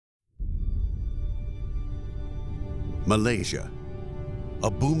Malaysia, a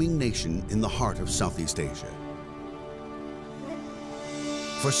booming nation in the heart of Southeast Asia.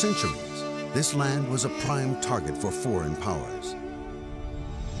 For centuries, this land was a prime target for foreign powers.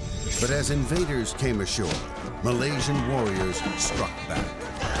 But as invaders came ashore, Malaysian warriors struck back,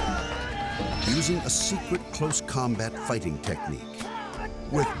 using a secret close combat fighting technique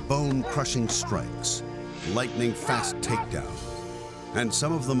with bone-crushing strikes, lightning-fast takedowns, and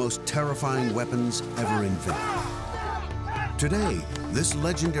some of the most terrifying weapons ever invented. Today, this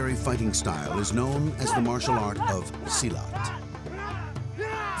legendary fighting style is known as the martial art of Silat.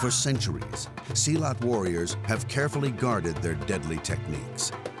 For centuries, Silat warriors have carefully guarded their deadly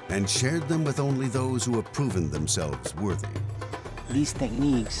techniques and shared them with only those who have proven themselves worthy. These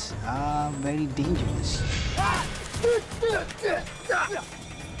techniques are very dangerous.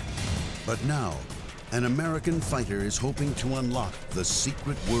 But now, an American fighter is hoping to unlock the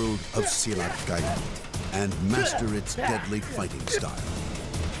secret world of Silat Gayong and master its deadly fighting style.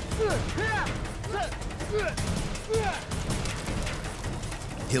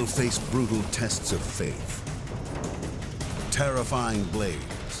 He'll face brutal tests of faith, terrifying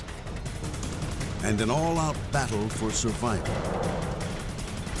blades, and an all-out battle for survival.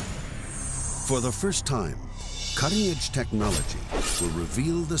 For the first time, cutting-edge technology will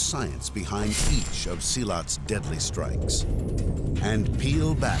reveal the science behind each of Silat's deadly strikes and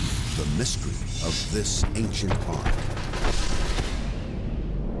peel back the mystery of this ancient art.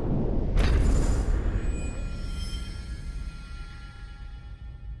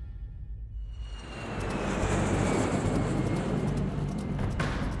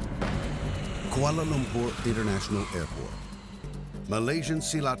 Kuala Lumpur International Airport. Malaysian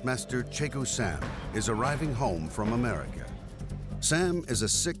Silat master Cikgu Sam is arriving home from America. Sam is a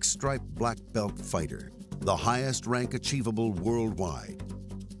six-striped black belt fighter, the highest rank achievable worldwide.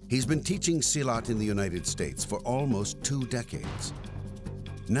 He's been teaching Silat in the United States for almost 2 decades.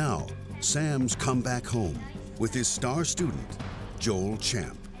 Now, Sam's come back home with his star student, Joel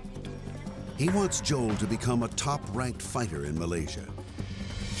Champ. He wants Joel to become a top-ranked fighter in Malaysia.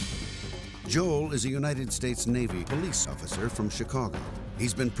 Joel is a United States Navy police officer from Chicago.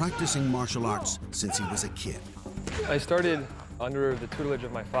 He's been practicing martial arts since he was a kid. I started under the tutelage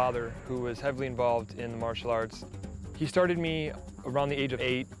of my father, who was heavily involved in the martial arts. He started me around the age of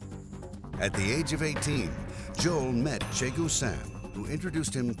 8. At the age of 18, Joel met Cikgu Sam, who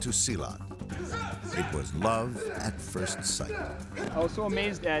introduced him to Silat. It was love at first sight. I was so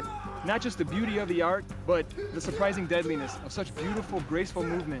amazed at not just the beauty of the art, but the surprising deadliness of such beautiful, graceful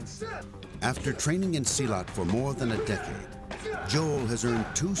movements. After training in Silat for more than a decade, Joel has earned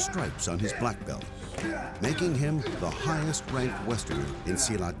 2 stripes on his black belt, making him the highest-ranked Westerner in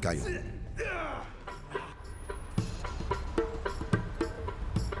Silat Gayong.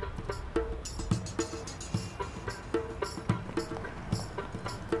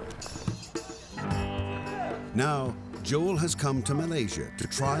 Now, Joel has come to Malaysia to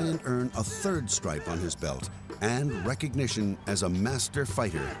try and earn a 3rd stripe on his belt and recognition as a master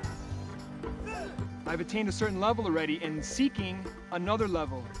fighter. I've attained a certain level already and seeking another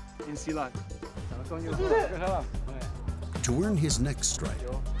level in Silat. To earn his next stripe,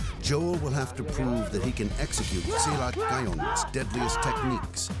 Joel will have to prove that he can execute Silat Gayong's deadliest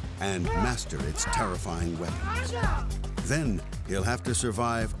techniques and master its terrifying weapons. Then he'll have to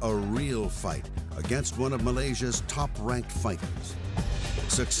survive a real fight against one of Malaysia's top-ranked fighters.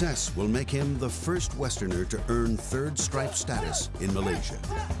 Success will make him the first Westerner to earn 3rd stripe status in Malaysia.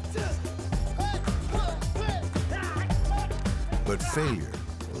 But failure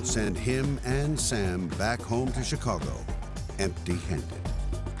will send him and Sam back home to Chicago empty-handed.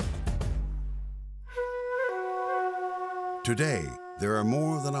 Today, there are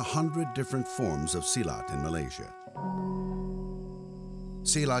more than 100 different forms of Silat in Malaysia.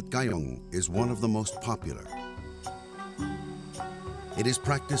 Silat Gayong is one of the most popular. It is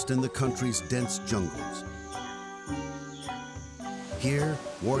practiced in the country's dense jungles. Here,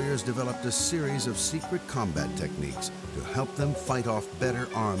 warriors developed a series of secret combat techniques to help them fight off better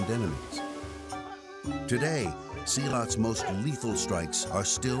armed enemies. Today, Silat's most lethal strikes are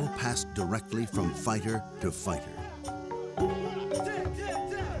still passed directly from fighter to fighter.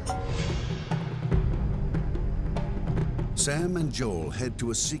 Sam and Joel head to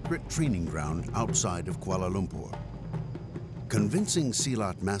a secret training ground outside of Kuala Lumpur. Convincing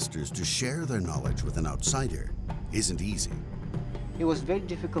Silat masters to share their knowledge with an outsider isn't easy. It was very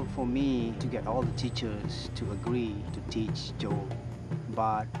difficult for me to get all the teachers to agree to teach Joel,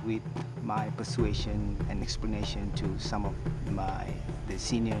 but with my persuasion and explanation to some of the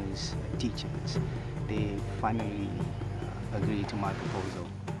seniors teachers, they finally agreed to my proposal.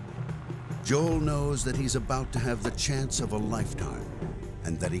 Joel knows that he's about to have the chance of a lifetime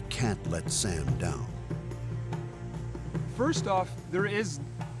and that he can't let Sam down. First off, there is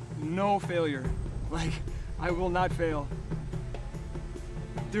no failure. Like, I will not fail.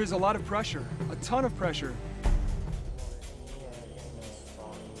 There's a lot of pressure, a ton of pressure.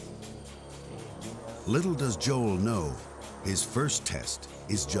 Little does Joel know, his first test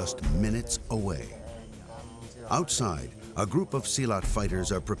is just minutes away. Outside, a group of Silat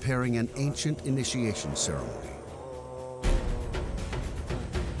fighters are preparing an ancient initiation ceremony.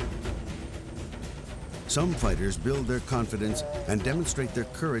 Some fighters build their confidence and demonstrate their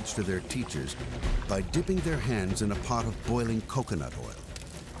courage to their teachers by dipping their hands in a pot of boiling coconut oil.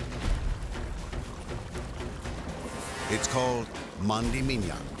 It's called mandi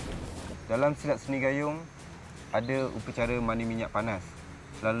minyak. Dalam silat seni gayung, ada upacara mandi minyak panas.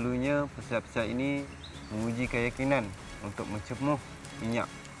 Selalunya pesilat-pesilat ini menguji keyakinan untuk mencemuh minyak.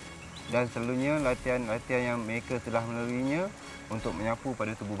 Dan selalunya latihan-latihan yang mereka telah melaluinya untuk menyapu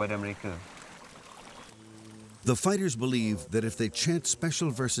pada tubuh badan mereka. The fighters believe that if they chant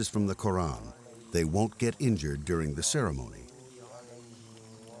special verses from the Quran, they won't get injured during the ceremony.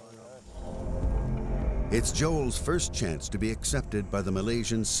 It's Joel's first chance to be accepted by the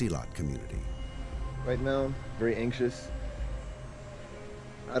Malaysian Silat community. Right now, very anxious.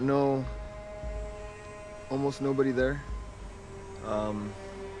 I know almost nobody there.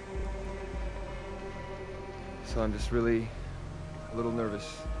 So I'm just really a little nervous.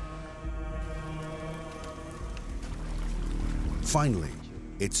 Finally,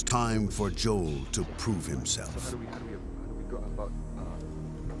 it's time for Joel to prove himself. How do we go about?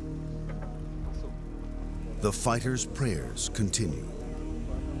 The fighters' prayers continue.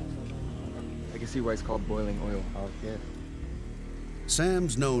 I can see why it's called boiling oil. Okay.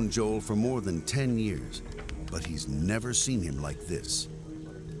 Sam's known Joel for more than 10 years, but he's never seen him like this.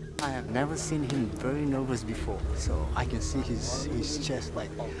 I have never seen him very nervous before, so I can see his chest like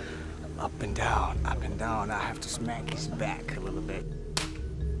up and down, up and down. I have to smack his back a little bit,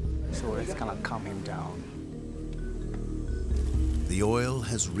 so it's gonna calm him down. The oil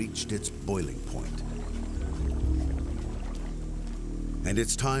has reached its boiling point. And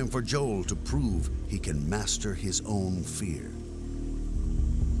it's time for Joel to prove he can master his own fear.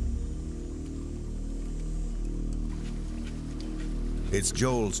 It's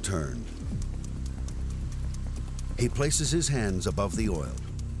Joel's turn. He places his hands above the oil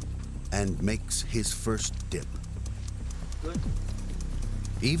and makes his first dip.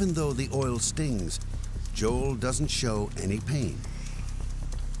 Even though the oil stings, Joel doesn't show any pain.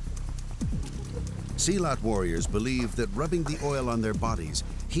 Silat warriors believe that rubbing the oil on their bodies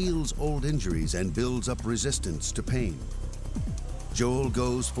heals old injuries and builds up resistance to pain. Joel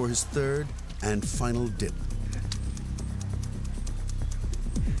goes for his third and final dip.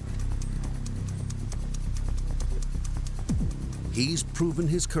 He's proven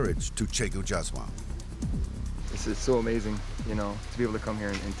his courage to Cegu Jazwa. This is so amazing, you know, to be able to come here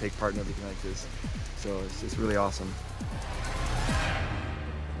and take part in everything like this. So it's really awesome.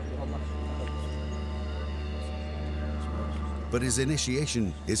 But his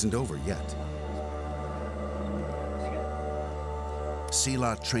initiation isn't over yet.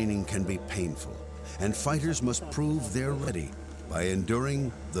 Silat training can be painful, and fighters must prove they're ready by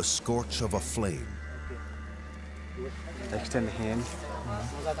enduring the scorch of a flame. Extend the hand,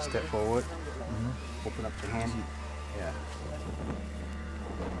 step forward, open up the hand. Yeah.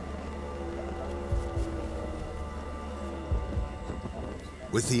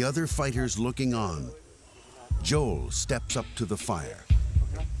 With the other fighters looking on, Joel steps up to the fire.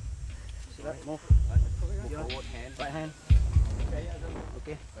 Move forward hand, right hand.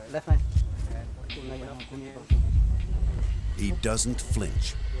 Okay, left hand. He doesn't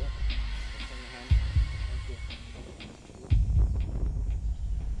flinch.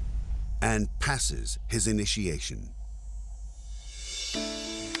 And passes his initiation.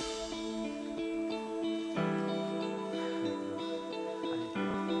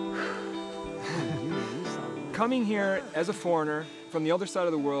 Coming here as a foreigner from the other side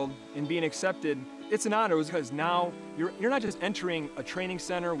of the world and being accepted, it's an honor because now you're not just entering a training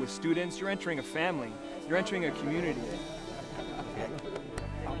center with students, you're entering a family, you're entering a community.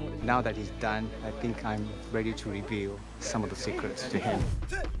 Now that he's done, I think I'm ready to reveal some of the secrets to him.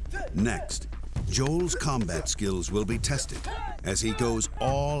 Next, Joel's combat skills will be tested as he goes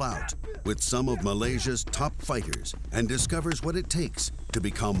all out with some of Malaysia's top fighters and discovers what it takes to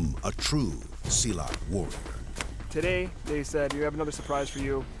become a true Silat warrior. Today, they said, "You have another surprise for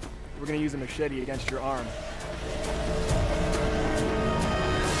you. We're going to use a machete against your arm."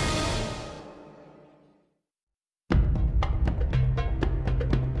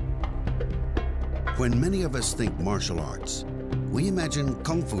 When many of us think martial arts, we imagine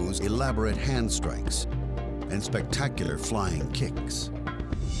Kung Fu's elaborate hand strikes and spectacular flying kicks.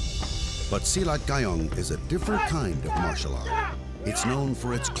 But Silat Gayong is a different kind of martial art. It's known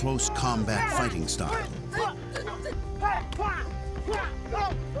for its close combat fighting style.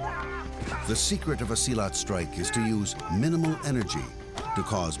 The secret of a Silat strike is to use minimal energy to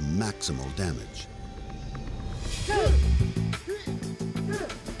cause maximal damage.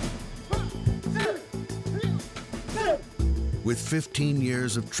 With 15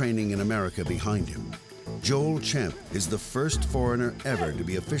 years of training in America behind him, Joel Champ is the first foreigner ever to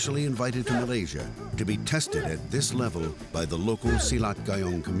be officially invited to Malaysia to be tested at this level by the local Silat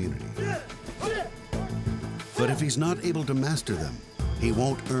Gayong community. But if he's not able to master them, he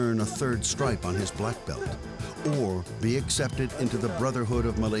won't earn a third stripe on his black belt or be accepted into the Brotherhood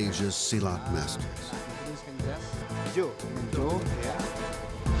of Malaysia's Silat Masters.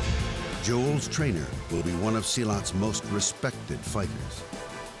 Joel's trainer will be one of Silat's most respected fighters.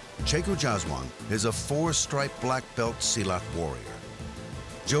 Cheko Jaswan is a 4-stripe black belt Silat warrior.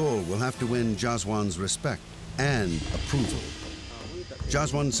 Joel will have to win Jaswan's respect and approval.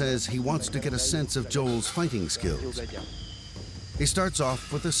 Jaswan says he wants to get a sense of Joel's fighting skills. He starts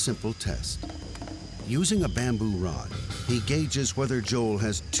off with a simple test. Using a bamboo rod, he gauges whether Joel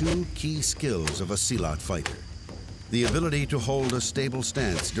has 2 key skills of a Silat fighter: the ability to hold a stable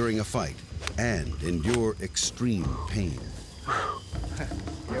stance during a fight and endure extreme pain.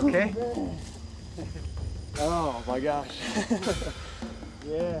 You okay? Oh my gosh.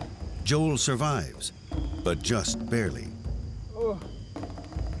 Yeah. Joel survives, but just barely.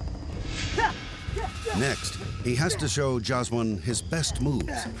 Next, he has to show Jaswan his best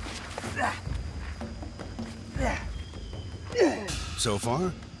moves. So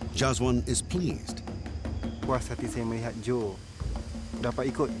far, Jaswan is pleased. Puas hati saya melihat Joe dapat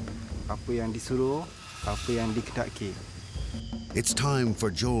ikut apa yang disuruh, apa yang dikehendaki. It's time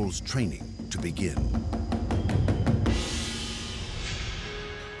for Joel's training to begin.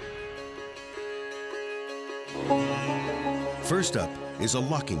 First up is a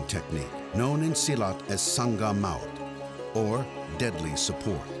locking technique known in Silat as sangga maut, or deadly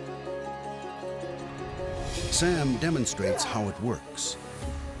support. Sam demonstrates how it works.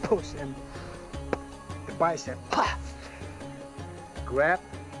 Push him. The bicep. Grab,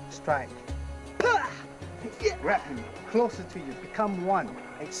 strike. Grab him closer to you. Become one.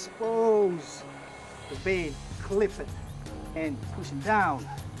 Expose the vein. Clip it and push him down.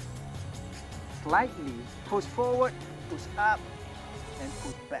 Slightly push forward, push up, and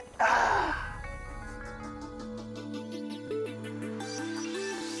push back.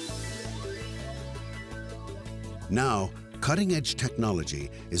 Now, cutting-edge technology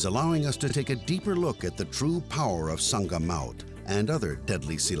is allowing us to take a deeper look at the true power of sangga maut and other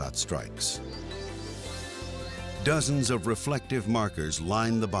deadly Silat strikes. Dozens of reflective markers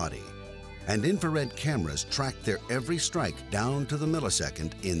line the body, and infrared cameras track their every strike down to the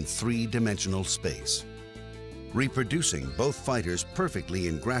millisecond in 3-dimensional space. Reproducing both fighters perfectly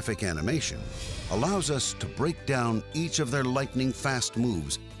in graphic animation allows us to break down each of their lightning-fast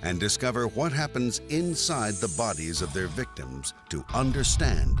moves and discover what happens inside the bodies of their victims to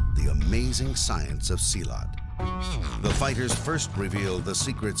understand the amazing science of Silat. The fighters first reveal the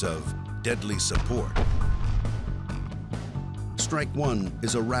secrets of deadly support. Strike 1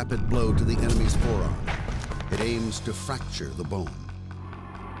 is a rapid blow to the enemy's forearm. It aims to fracture the bone.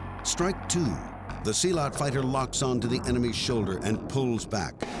 Strike 2, the Silat fighter locks onto the enemy's shoulder and pulls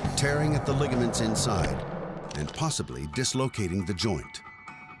back, tearing at the ligaments inside and possibly dislocating the joint.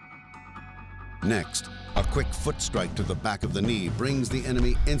 Next, a quick foot strike to the back of the knee brings the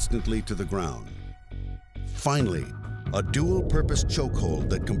enemy instantly to the ground. Finally, a dual-purpose chokehold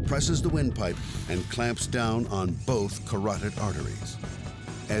that compresses the windpipe and clamps down on both carotid arteries.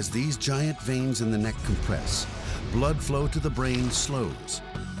 As these giant veins in the neck compress, blood flow to the brain slows.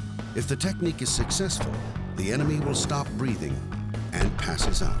 If the technique is successful, the enemy will stop breathing and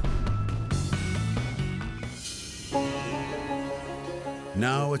passes out.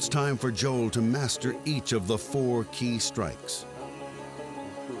 Now it's time for Joel to master each of the 4 key strikes.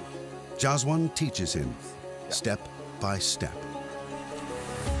 Jaswan teaches him step by step.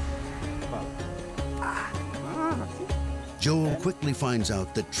 Joel quickly finds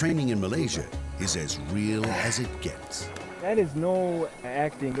out that training in Malaysia is as real as it gets. That is no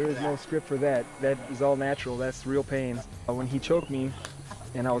acting. There is no script for that. That is all natural. That's real pain. When he choked me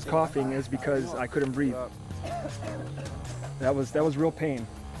and I was coughing, it's because I couldn't breathe. That was real pain.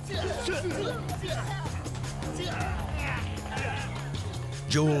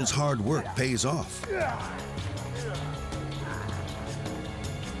 Joel's hard work pays off.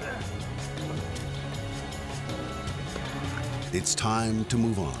 It's time to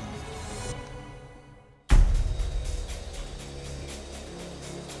move on.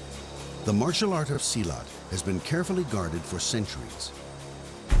 The martial art of Silat has been carefully guarded for centuries.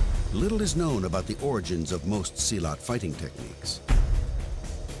 Little is known about the origins of most Silat fighting techniques.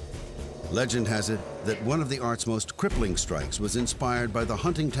 Legend has it that one of the art's most crippling strikes was inspired by the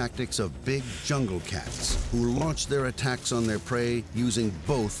hunting tactics of big jungle cats who launched their attacks on their prey using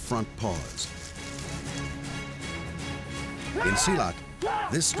both front paws. In Silat,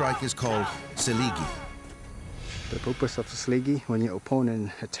 this strike is called seligi. The purpose of the seligi, when your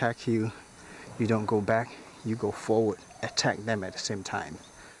opponent attacks you, you don't go back, you go forward, attack them at the same time.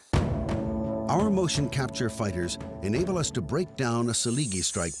 Our motion capture fighters enable us to break down a seligi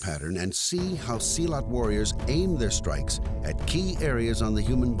strike pattern and see how Silat warriors aim their strikes at key areas on the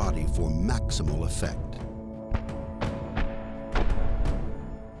human body for maximal effect.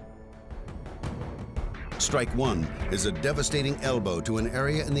 Strike 1 is a devastating elbow to an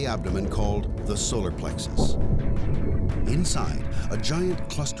area in the abdomen called the solar plexus. Inside, a giant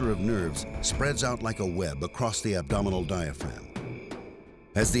cluster of nerves spreads out like a web across the abdominal diaphragm.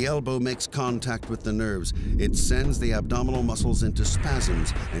 As the elbow makes contact with the nerves, it sends the abdominal muscles into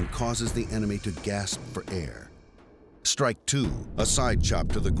spasms and causes the enemy to gasp for air. Strike 2, a side chop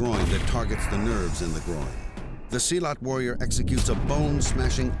to the groin that targets the nerves in the groin. The Silat warrior executes a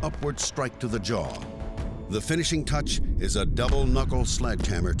bone-smashing upward strike to the jaw. The finishing touch is a double-knuckle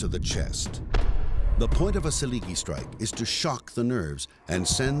sledgehammer to the chest. The point of a seligi strike is to shock the nerves and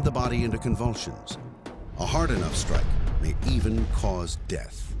send the body into convulsions. A hard enough strike may even cause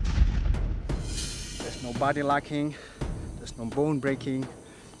death. There's no body locking, there's no bone breaking,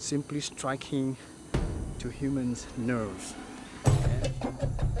 simply striking to humans' nerves.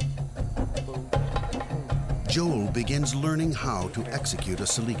 Joel begins learning how to execute a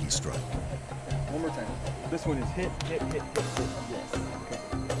seligi strike. One more time. This one is hit, hit, hit, hit, hit. Yes.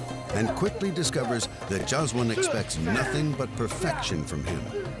 Okay. And quickly discovers that Jaswan expects nothing but perfection from him.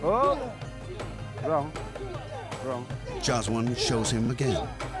 Oh! Wrong. Wrong. Jaswan shows him again.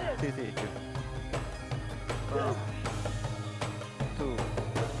 2, 3,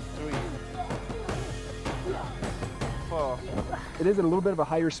 4. It is at a little bit of a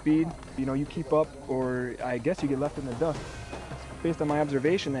higher speed. You know, you keep up, or I guess you get left in the dust. Based on my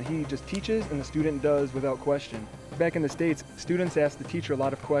observation that he just teaches and the student does without question. Back in the States, students ask the teacher a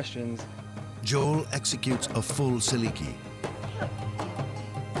lot of questions. Joel executes a full seligi.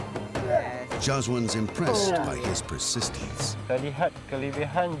 Jaswan's impressed by his persistence. Saya lihat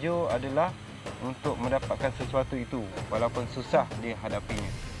kelebihan Joe adalah untuk mendapatkan sesuatu itu, walaupun susah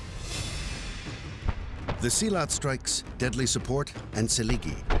dihadapinya. The Silat strikes, deadly support, and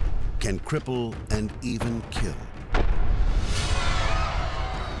seligi can cripple and even kill.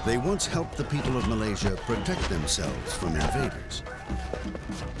 They once helped the people of Malaysia protect themselves from invaders.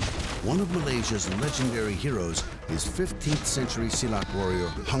 One of Malaysia's legendary heroes is 15th century Silat warrior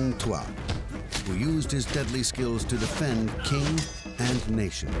Hang Tuah, who used his deadly skills to defend king and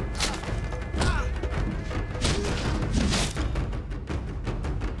nation.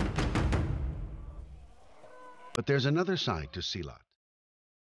 But there's another side to Silat.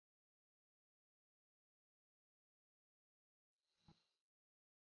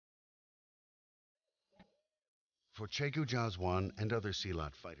 For Cikgu Jaswan and other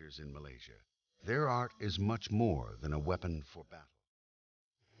Silat fighters in Malaysia, their art is much more than a weapon for battle.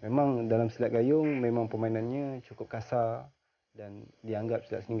 Memang dalam silat gayung memang permainannya cukup kasar dan dianggap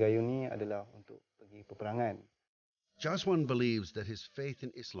silat seni gayung ni adalah untuk pergi peperangan. Jaswan believes that his faith in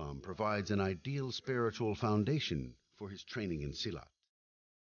Islam provides an ideal spiritual foundation for his training in Silat.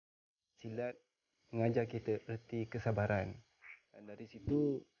 Silat mengajar kita erti kesabaran. Dan dari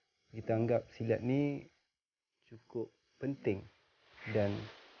situ kita anggap silat ni cukup penting dan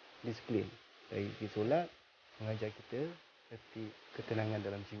disiplin. Dari solat mengajar kita erti ketenangan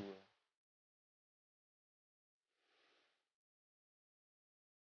dalam jiwa.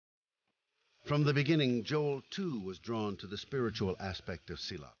 From the beginning, Joel too was drawn to the spiritual aspect of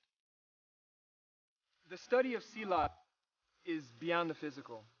Silat. The study of Silat is beyond the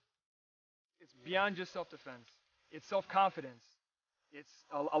physical. It's beyond just self-defense. It's self-confidence. It's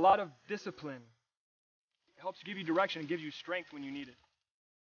a lot of discipline. It helps give you direction and gives you strength when you need it.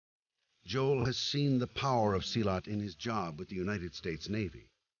 Joel has seen the power of Silat in his job with the United States Navy.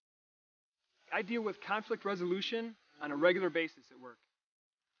 I deal with conflict resolution on a regular basis at work.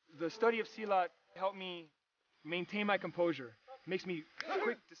 The study of Silat helped me maintain my composure. It makes me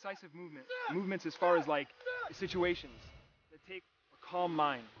quick, decisive movements as far as like situations that take a calm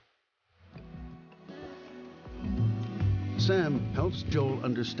mind. Sam helps Joel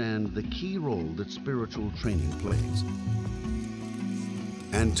understand the key role that spiritual training plays.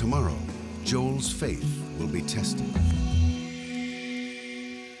 And tomorrow, Joel's faith will be tested.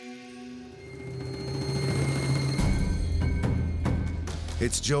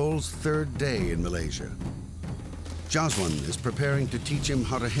 It's Joel's third day in Malaysia. Jaswan is preparing to teach him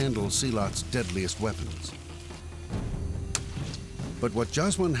how to handle Silat's deadliest weapons. But what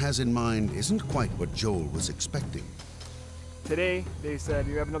Jaswan has in mind isn't quite what Joel was expecting. Today, they said,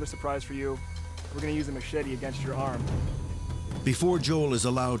 we have another surprise for you. We're going to use a machete against your arm. Before Joel is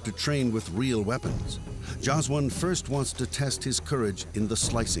allowed to train with real weapons, Jaswan first wants to test his courage in the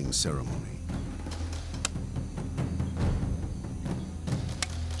slicing ceremony.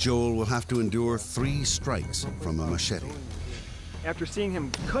 Joel will have to endure 3 strikes from a machete. After seeing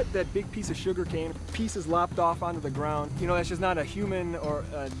him cut that big piece of sugar cane, pieces lopped off onto the ground, you know, that's just not a human or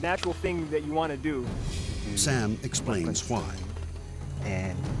a natural thing that you want to do. Sam explains why.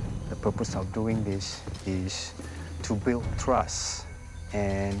 And the purpose of doing this is to build trust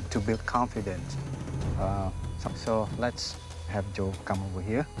and to build confidence. So let's have Joe come over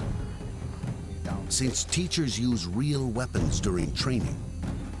here. Since teachers use real weapons during training,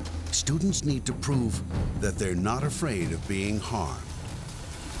 students need to prove that they're not afraid of being harmed.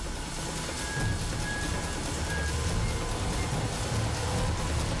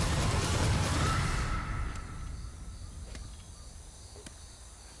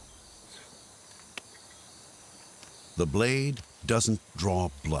 The blade doesn't draw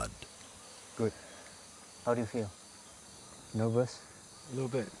blood. Good. How do you feel? Nervous? A little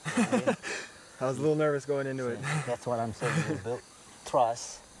bit. I was a little nervous going into it. That's what I'm saying. You build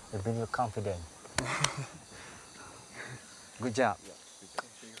trust. You build your confidence. Good job.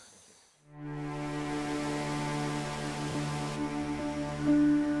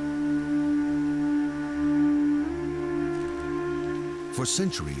 For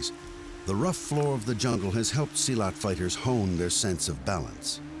centuries, the rough floor of the jungle has helped Silat fighters hone their sense of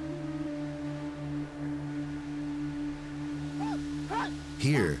balance.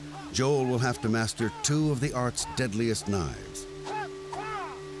 Here, Joel will have to master 2 of the art's deadliest knives.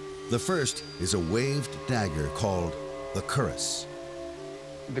 The first is a waved dagger called the kuris.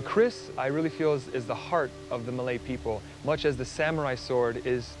 The kuris, I really feel, is the heart of the Malay people. Much as the samurai sword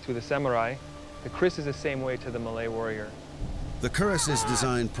is to the samurai, the kuris is the same way to the Malay warrior. The kuris is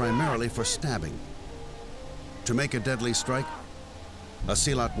designed primarily for stabbing. To make a deadly strike, a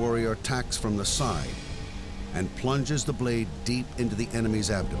Silat warrior attacks from the side and plunges the blade deep into the enemy's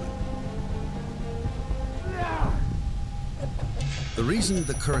abdomen. The reason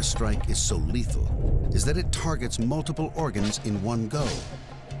the kuris strike is so lethal is that it targets multiple organs in one go.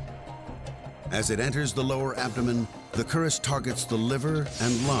 As it enters the lower abdomen, the kuris targets the liver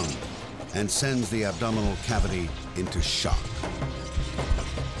and lung and sends the abdominal cavity into shock.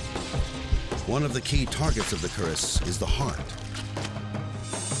 One of the key targets of the kuris is the heart.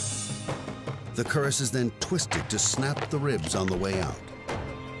 The kuris is then twisted to snap the ribs on the way out.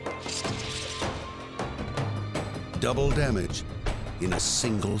 Double damage in a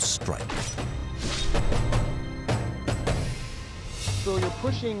single strike. So you're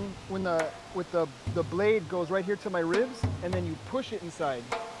pushing when the blade goes right here to my ribs, and then you push it inside.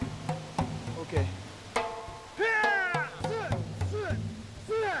 Okay.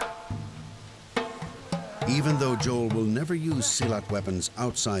 Even though Joel will never use Silat weapons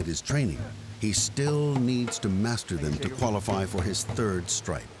outside his training, he still needs to master them to qualify for his 3rd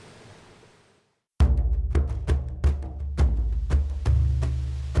stripe.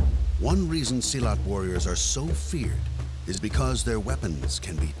 One reason Silat warriors are so feared is because their weapons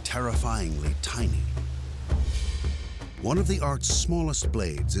can be terrifyingly tiny. One of the art's smallest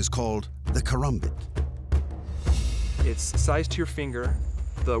blades is called the karambit. It's sized to your finger,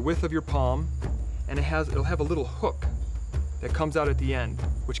 the width of your palm, and it'll have a little hook that comes out at the end,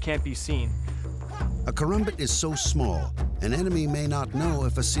 which can't be seen. A karambit is so small, an enemy may not know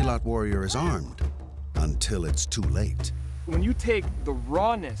if a Silat warrior is armed until it's too late. When you take the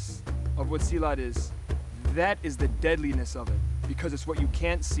rawness of what Silat is, that is the deadliness of it, because it's what you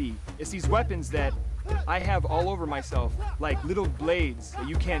can't see. It's these weapons that I have all over myself, like little blades that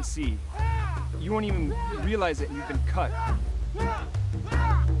you can't see. You won't even realize that you've been cut.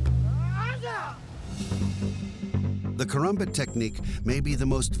 The karambit technique may be the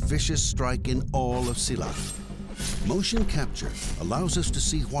most vicious strike in all of Silat. Motion capture allows us to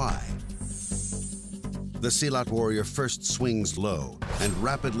see why. The Silat warrior first swings low and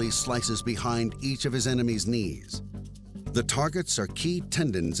rapidly slices behind each of his enemy's knees. The targets are key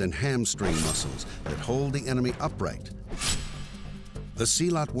tendons and hamstring muscles that hold the enemy upright. The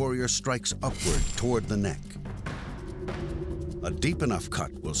Silat warrior strikes upward toward the neck. A deep enough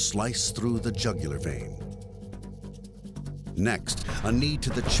cut will slice through the jugular vein. Next, a knee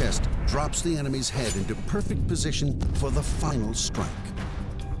to the chest drops the enemy's head into perfect position for the final strike.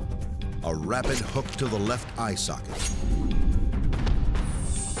 A rapid hook to the left eye socket.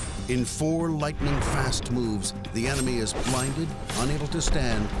 In 4 lightning-fast moves, the enemy is blinded, unable to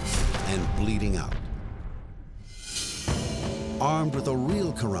stand, and bleeding out. Armed with a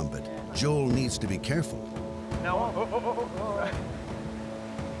real karambit, Joel needs to be careful. Now,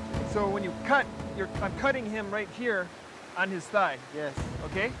 so when you cut, I'm cutting him right here on his thigh. Yes.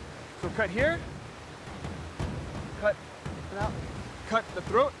 Okay? So cut here, cut the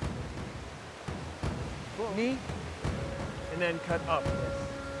throat, knee, and then cut up.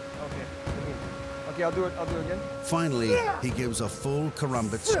 Okay. Okay, I'll do it again. Finally, he gives a full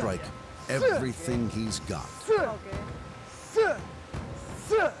karambit strike, everything he's got.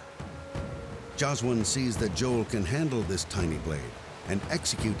 Jaswan sees that Joel can handle this tiny blade and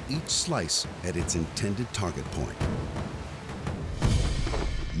execute each slice at its intended target point.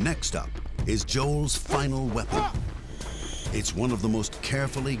 Next up is Joel's final weapon. It's one of the most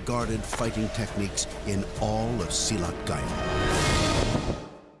carefully guarded fighting techniques in all of Silat Gayong.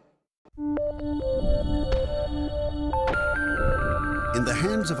 In the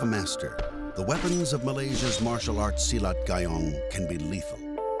hands of a master, the weapons of Malaysia's martial arts Silat Gayong can be lethal,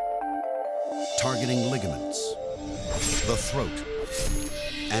 targeting ligaments, the throat,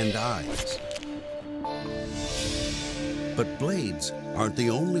 and eyes. But blades aren't the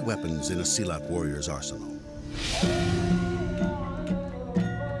only weapons in a Silat warrior's arsenal.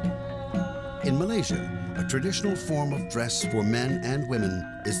 In Malaysia, a traditional form of dress for men and women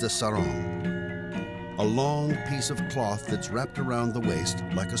is the sarong, a long piece of cloth that's wrapped around the waist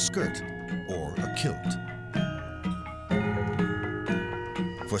like a skirt or a kilt.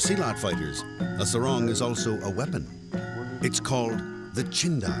 For Silat fighters, a sarong is also a weapon. It's called the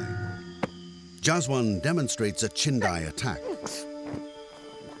chindai. Jaswan demonstrates a chindai attack.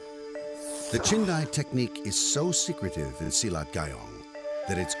 The chindai technique is so secretive in Silat Gayong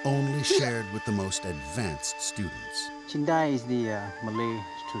that it's only shared with the most advanced students. Chindai is the Malay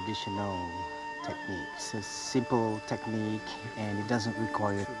traditional technique. It's a simple technique and it doesn't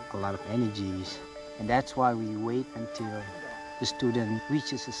require a lot of energies. And that's why we wait until the student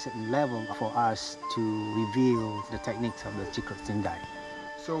reaches a certain level for us to reveal the techniques of the secret chindai.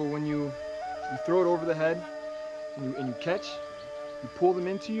 So when you throw it over the head and you catch, you pull them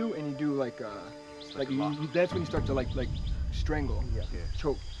into you and you do that's when you start to like strangle,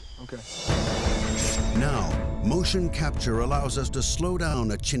 choke. Okay. Now, motion capture allows us to slow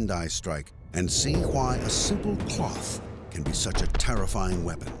down a chindai strike and see why a simple cloth can be such a terrifying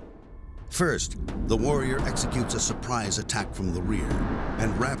weapon. First, the warrior executes a surprise attack from the rear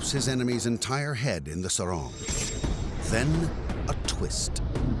and wraps his enemy's entire head in the sarong. Then, a twist.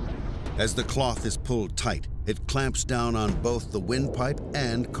 As the cloth is pulled tight, it clamps down on both the windpipe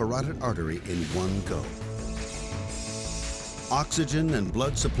and carotid artery in one go. Oxygen and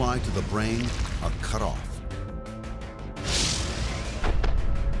blood supply to the brain are cut off.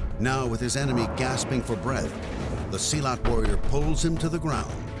 Now, with his enemy gasping for breath, the Silat warrior pulls him to the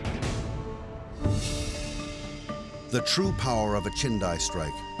ground. The true power of a chindai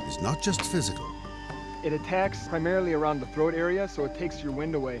strike is not just physical. It attacks primarily around the throat area, so it takes your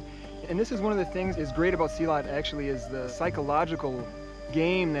wind away. And this is one of the things that's great about Silat actually is the psychological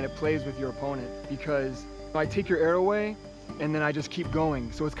game that it plays with your opponent, because I take your air away and then I just keep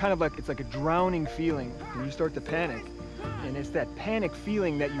going. So it's kind of like, it's like a drowning feeling and you start to panic. And it's that panic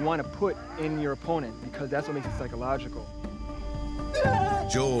feeling that you want to put in your opponent because that's what makes it psychological.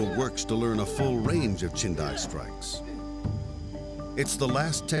 Joel works to learn a full range of chindai strikes. It's the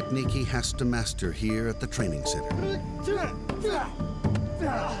last technique he has to master here at the training center.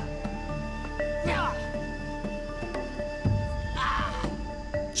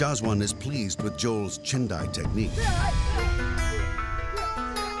 Jaswan is pleased with Joel's chindai technique.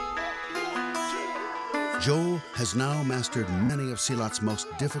 Joel has now mastered many of Silat's most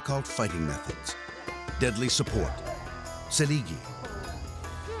difficult fighting methods: deadly support, seligi,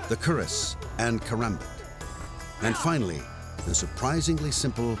 the kuris, and karambit, and finally, the surprisingly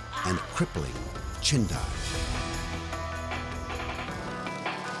simple and crippling chindai.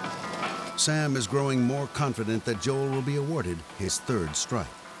 Sam is growing more confident that Joel will be awarded his third strike.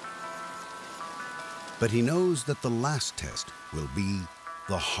 But he knows that the last test will be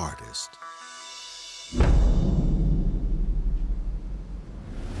the hardest.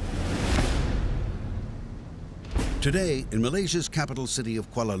 Today, in Malaysia's capital city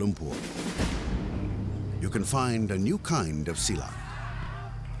of Kuala Lumpur, you can find a new kind of silat.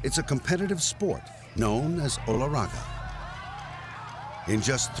 It's a competitive sport known as olahraga. In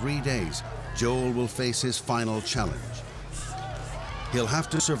just 3 days, Joel will face his final challenge: he'll have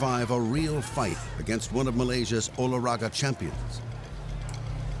to survive a real fight against one of Malaysia's olahraga champions.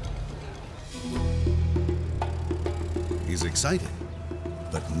 He's excited,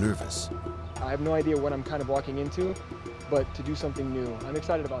 but nervous. I have no idea what I'm kind of walking into, but to do something new, I'm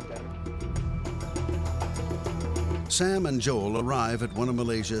excited about that. Sam and Joel arrive at one of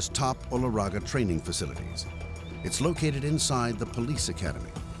Malaysia's top olahraga training facilities. It's located inside the police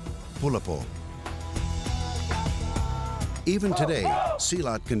academy, Pulapol. Even today,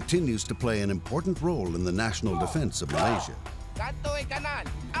 Silat continues to play an important role in the national defense of Malaysia.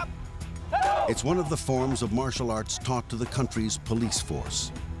 It's one of the forms of martial arts taught to the country's police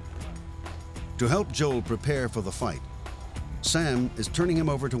force. To help Joel prepare for the fight, Sam is turning him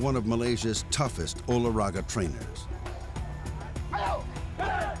over to one of Malaysia's toughest olahraga trainers.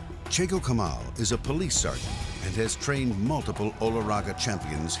 Cikgu Kamal is a police sergeant and has trained multiple olahraga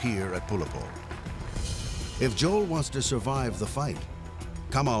champions here at Pulapol. If Joel wants to survive the fight,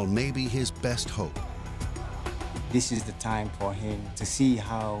 Kamal may be his best hope. This is the time for him to see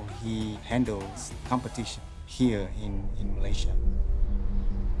how he handles competition here in Malaysia.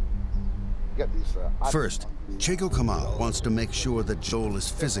 First, Cikgu Kamal wants to make sure that Joel is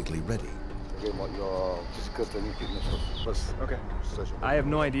physically ready. Okay. I have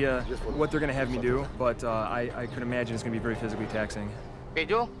no idea what they're going to have me do, but I could imagine it's going to be very physically taxing. Okay,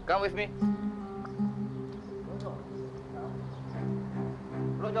 Joe, come with me.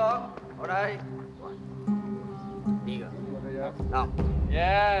 Rojo, all right. Now.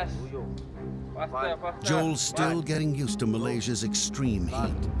 Yes. Joel's still getting used to Malaysia's extreme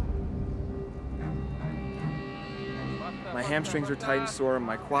heat. My hamstrings are tight and sore,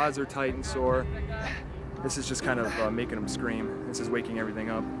 my quads are tight and sore. This is just kind of making them scream. This is waking everything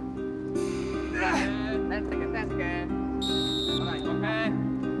up.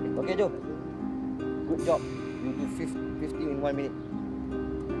 Okay, Joe. Good job. You do 50 in 1 minute.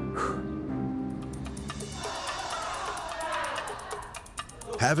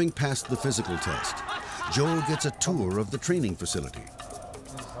 Having passed the physical test, Joel gets a tour of the training facility.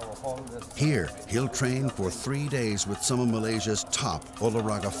 Here, he'll train for 3 days with some of Malaysia's top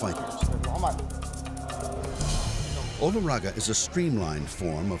olahraga fighters. Olahraga is a streamlined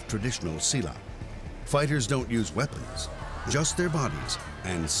form of traditional silat. Fighters don't use weapons, just their bodies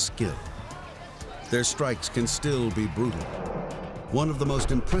and skill. Their strikes can still be brutal. One of the most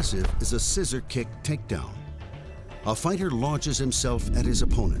impressive is a scissor kick takedown. A fighter launches himself at his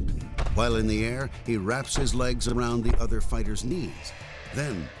opponent. While in the air, he wraps his legs around the other fighter's knees,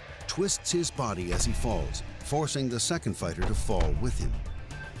 then twists his body as he falls, forcing the second fighter to fall with him.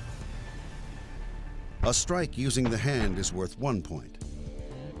 A strike using the hand is worth 1 point,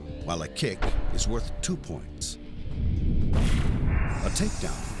 while a kick is worth 2 points. A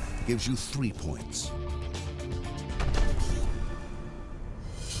takedown gives you 3 points.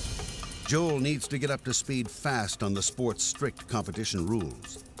 Joel needs to get up to speed fast on the sport's strict competition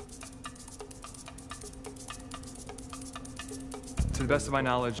rules. To the best of my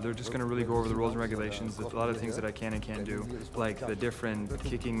knowledge, they're just going to really go over the rules and regulations. There's a lot of things that I can and can't do, like the different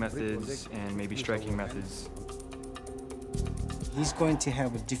kicking methods and maybe striking methods. He's going to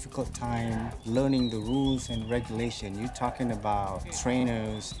have a difficult time learning the rules and regulation. You're talking about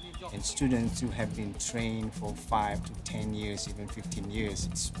trainers and students who have been trained for 5 to 10 years, even 15 years.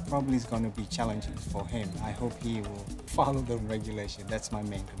 It's probably going to be challenging for him. I hope he will follow the regulation. That's my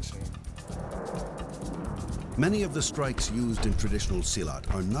main concern. Many of the strikes used in traditional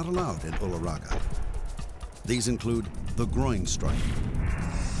silat are not allowed in olahraga. These include the groin strike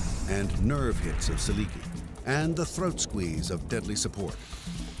and nerve hits of siliki, and the throat squeeze of deadly support.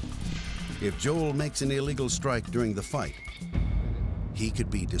 If Joel makes an illegal strike during the fight, he could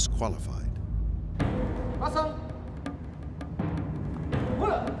be disqualified. Kosong.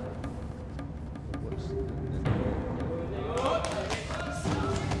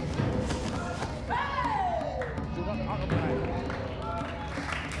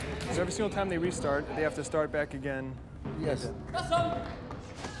 So every single time they restart, they have to start back again. Yes.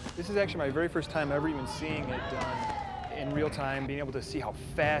 This is actually my very first time ever even seeing it done in real time, being able to see how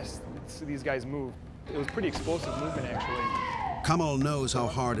fast these guys move. It was pretty explosive movement, actually. Kamal knows how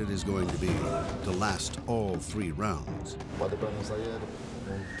hard it is going to be to last all 3 rounds. Pada peranan saya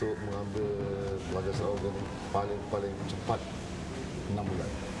untuk mengambil laga seorang paling cepat 6 bulan.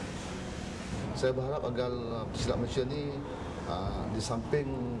 Saya berharap agar pesilat Malaysia ni di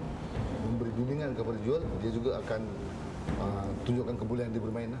samping memberi bimbingan kepada Joel, dia juga akan tunjukkan kebolehan dia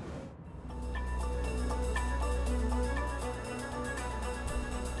bermain.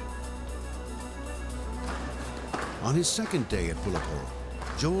 On his second day at Pulapol,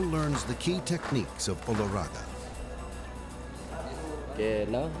 Joel learns the key techniques of olahraga. Okay,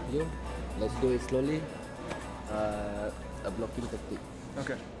 now you. Let's do it slowly. A blocking tactic.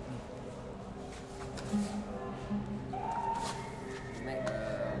 Okay. Make the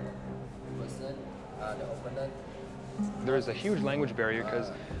person, the opponent. There's a huge language barrier because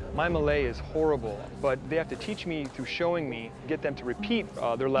my Malay is horrible, but they have to teach me through showing me, get them to repeat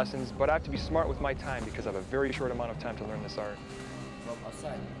their lessons, but I have to be smart with my time because I have a very short amount of time to learn this art. From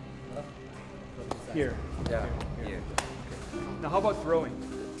outside. Huh? From inside. Here. Yeah. Here. Now how about throwing?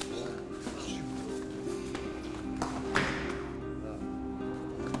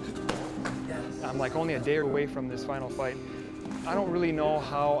 I'm like only a day away from this final fight. I don't really know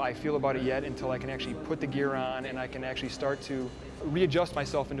how I feel about it yet until I can actually put the gear on and I can actually start to readjust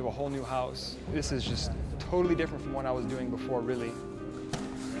myself into a whole new house. This is just totally different from what I was doing before, really.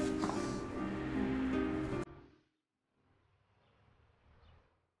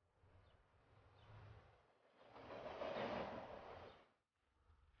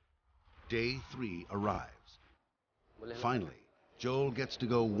 Day 3 arrives. Finally, Joel gets to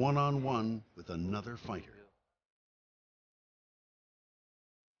go one-on-one with another fighter.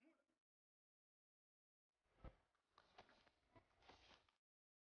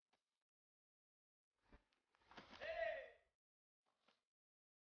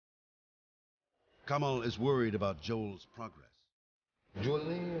 Kamal is worried about Joel's progress. Joel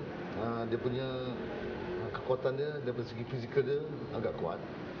ni dia punya kekuatan dia dari segi fizikal dia agak kuat,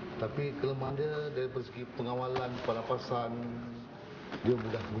 tapi kelemahan dia dari segi pengawalan, pernafasan dia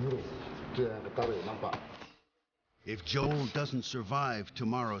mudah menurun. Itu yang ketara nampak. If Joel doesn't survive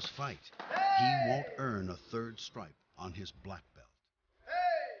tomorrow's fight, he won't earn a 3rd stripe on his black belt.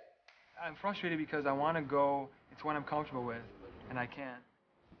 I'm frustrated because I want to go, it's what I'm comfortable with, and I can't.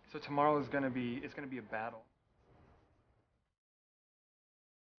 So tomorrow is going to be, it's going to be a battle.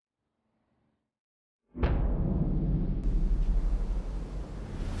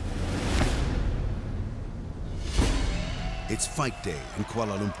 It's fight day in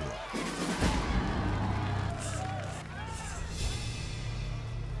Kuala Lumpur.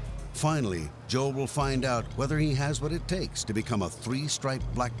 Finally, Joel will find out whether he has what it takes to become a 3-stripe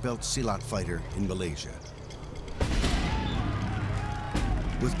black belt Silat fighter in Malaysia.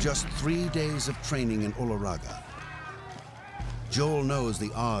 With just 3 days of training in Olahraga, Joel knows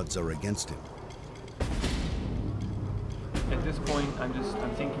the odds are against him. At this point, I'm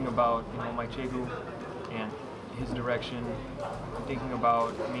thinking about, my Cegu and his direction. I'm thinking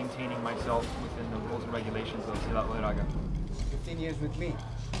about maintaining myself within the rules and regulations of Silat Olahraga. 15 years with me.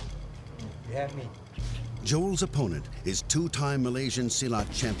 You have me. Joel's opponent is 2-time Malaysian Silat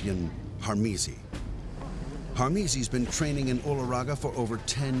champion Harmizi. Harmizi's been training in Olahraga for over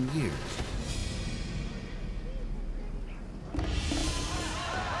 10 years.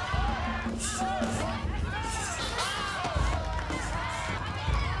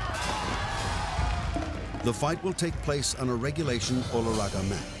 The fight will take place on a regulation Olahraga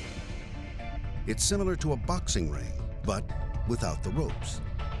mat. It's similar to a boxing ring, but without the ropes.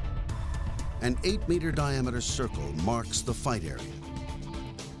 An 8-meter diameter circle marks the fight area.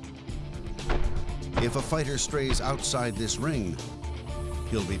 If a fighter strays outside this ring,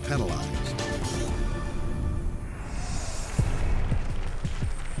 he'll be penalized.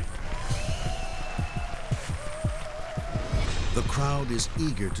 The crowd is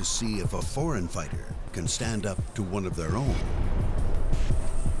eager to see if a foreign fighter can stand up to one of their own.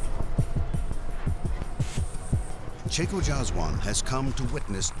 Ceko Jazwan has come to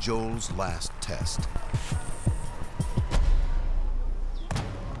witness Joel's last test.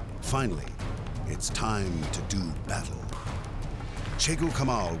 Finally, it's time to do battle. Ceko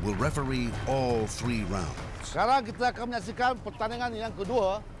Kamal will referee all 3 rounds. Sekarang kita akan menyaksikan pertandingan yang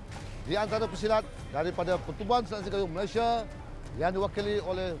kedua di antara pesilat daripada Pertubuhan Silat Gayung Malaysia yang diwakili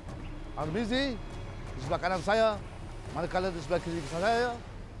oleh Harmizi di sebelah kanan saya, manakala di sebelah kiri saya,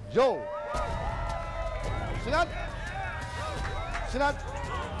 Joe. Silat, silat,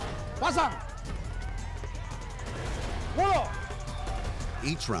 pasang, mula.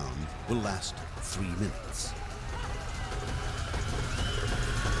 Each round will last 3 minutes.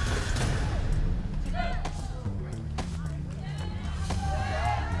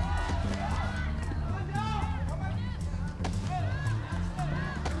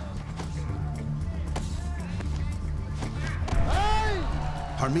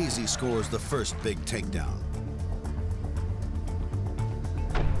 Harmizi scores the first big takedown.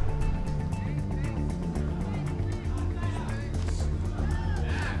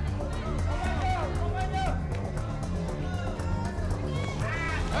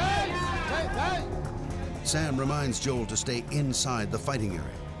 Sam reminds Joel to stay inside the fighting area.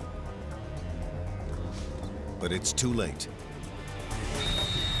 But it's too late.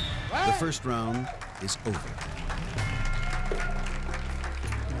 The first round is over.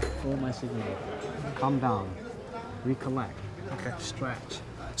 For my signal. Calm down. Recollect. Okay. Stretch.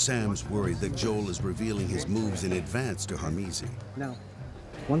 Sam's worried that Joel is revealing his moves in advance to Harmizi. Now,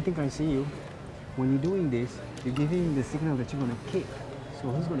 one thing I see you, when you're doing this, you're giving the signal that you're going to kick. So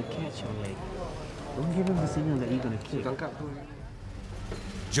who's going to catch your leg? Don't give him the signal that you're going to kick.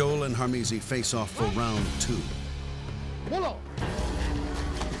 Joel and Harmizi face off for round 2.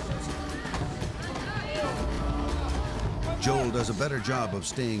 Joel does a better job of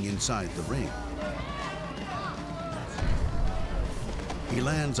staying inside the ring. He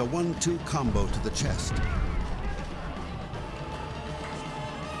lands a 1-2 combo to the chest.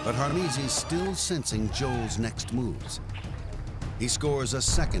 But Harmizi's still sensing Joel's next moves. He scores a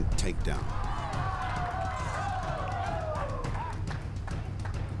second takedown.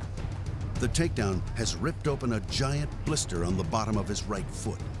 The takedown has ripped open a giant blister on the bottom of his right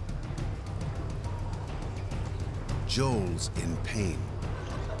foot. Joel's in pain.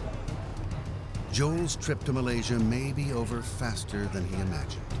 Joel's trip to Malaysia may be over faster than he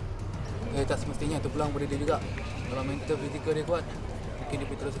imagined. Tak semestinya tu peluang pada dia juga. Kalau mental fizikal dia kuat, mungkin dia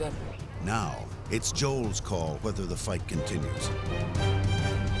boleh teruskan. Now, it's Joel's call whether the fight continues.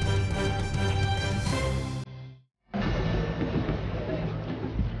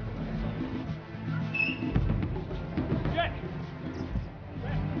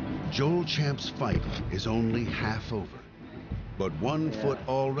 Joel Champ's fight is only half over, but one foot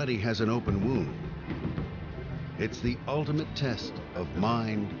already has an open wound. It's the ultimate test of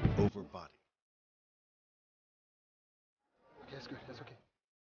mind over body. Okay, that's good. That's okay.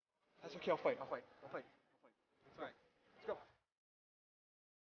 That's okay. I'll fight. It's all right. Let's go.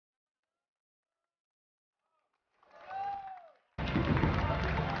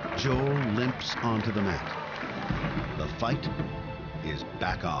 Joel limps onto the mat. The fight is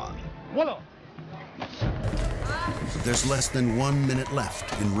back on. There's less than 1 minute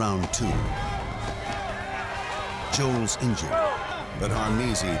left in round 2. Joel's injured, but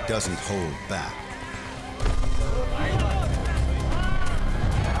Harmizi doesn't hold back.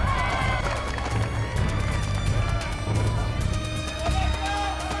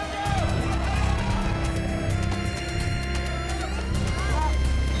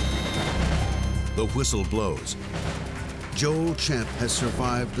 The whistle blows. Joel Champ has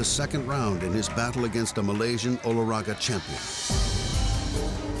survived the second round in his battle against a Malaysian Olahraga champion.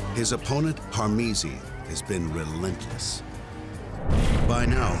 His opponent, Harmizi, has been relentless. By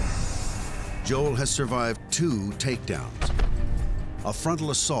now, Joel has survived 2 takedowns, a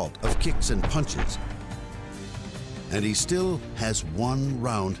frontal assault of kicks and punches, and he still has 1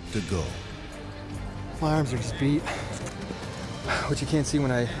 round to go. My arms are just beat, which you can't see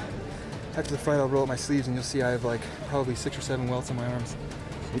when after the fight, I'll roll up my sleeves and you'll see I have like probably 6 or 7 welts on my arms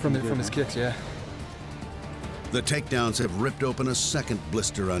from his kicks, yeah. The takedowns have ripped open a second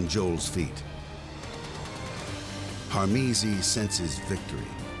blister on Joel's feet. Harmizi senses victory.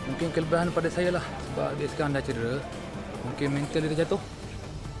 Mungkin kelebihan pada saya lah sebab dia sekarang dah cedera. Mungkin mental dia jatuh.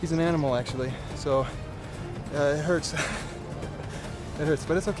 He's an animal actually, so it hurts. It hurts,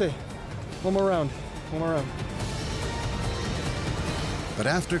 but it's okay. One more round. But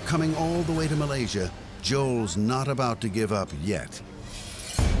after coming all the way to Malaysia, Joel's not about to give up yet.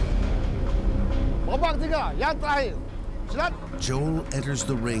 Joel enters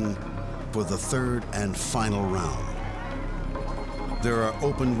the ring for the 3rd and final round. There are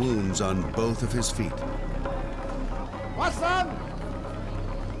open wounds on both of his feet.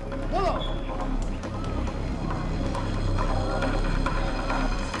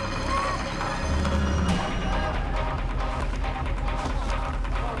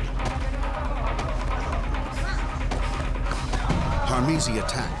 Harmizi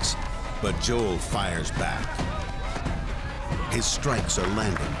attacks, but Joel fires back. His strikes are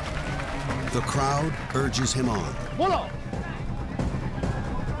landing. The crowd urges him on.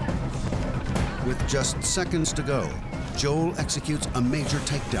 With just seconds to go, Joel executes a major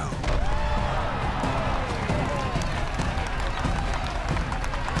takedown.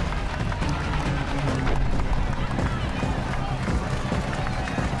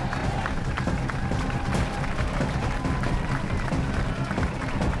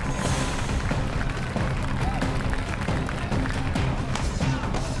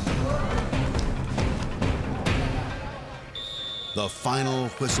 The final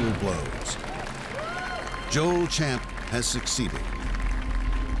whistle blows. Joel Champ has succeeded.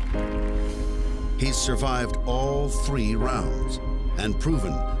 He's survived all 3 rounds and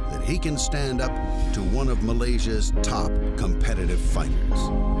proven that he can stand up to one of Malaysia's top competitive fighters.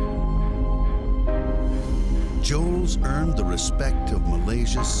 Joel's earned the respect of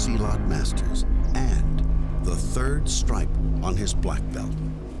Malaysia's silat masters and the 3rd stripe on his black belt.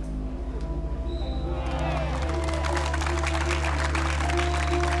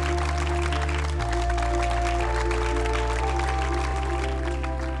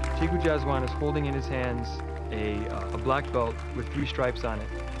 Cikgu Jazwan is holding in his hands a black belt with 3 stripes on it.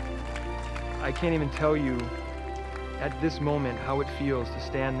 I can't even tell you at this moment how it feels to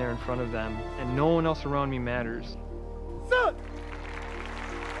stand there in front of them and no one else around me matters.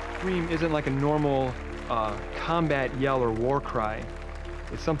 Scream isn't like a normal combat yell or war cry.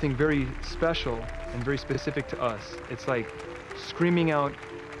 It's something very special and very specific to us. It's like screaming out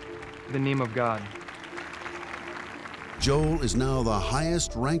the name of God. Joel is now the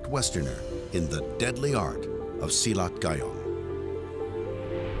highest ranked Westerner in the deadly art of Silat Gayong.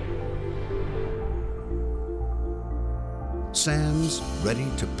 Sam's ready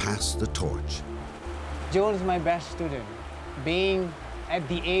to pass the torch. Joel is my best student. Being at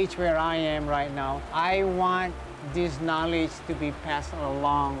the age where I am right now, I want this knowledge to be passed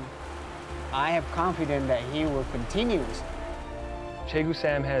along. I have confidence that he will continue. Cikgu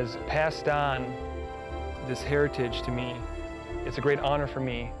Sam has passed on this heritage to me. It's a great honor for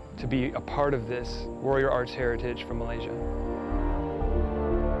me to be a part of this warrior arts heritage from Malaysia.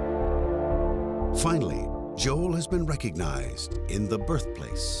 Finally, Joel has been recognized in the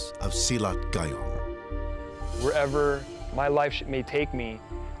birthplace of Silat Gayong. Wherever my life may take me,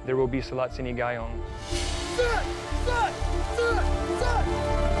 there will be Silat Seni Gayong.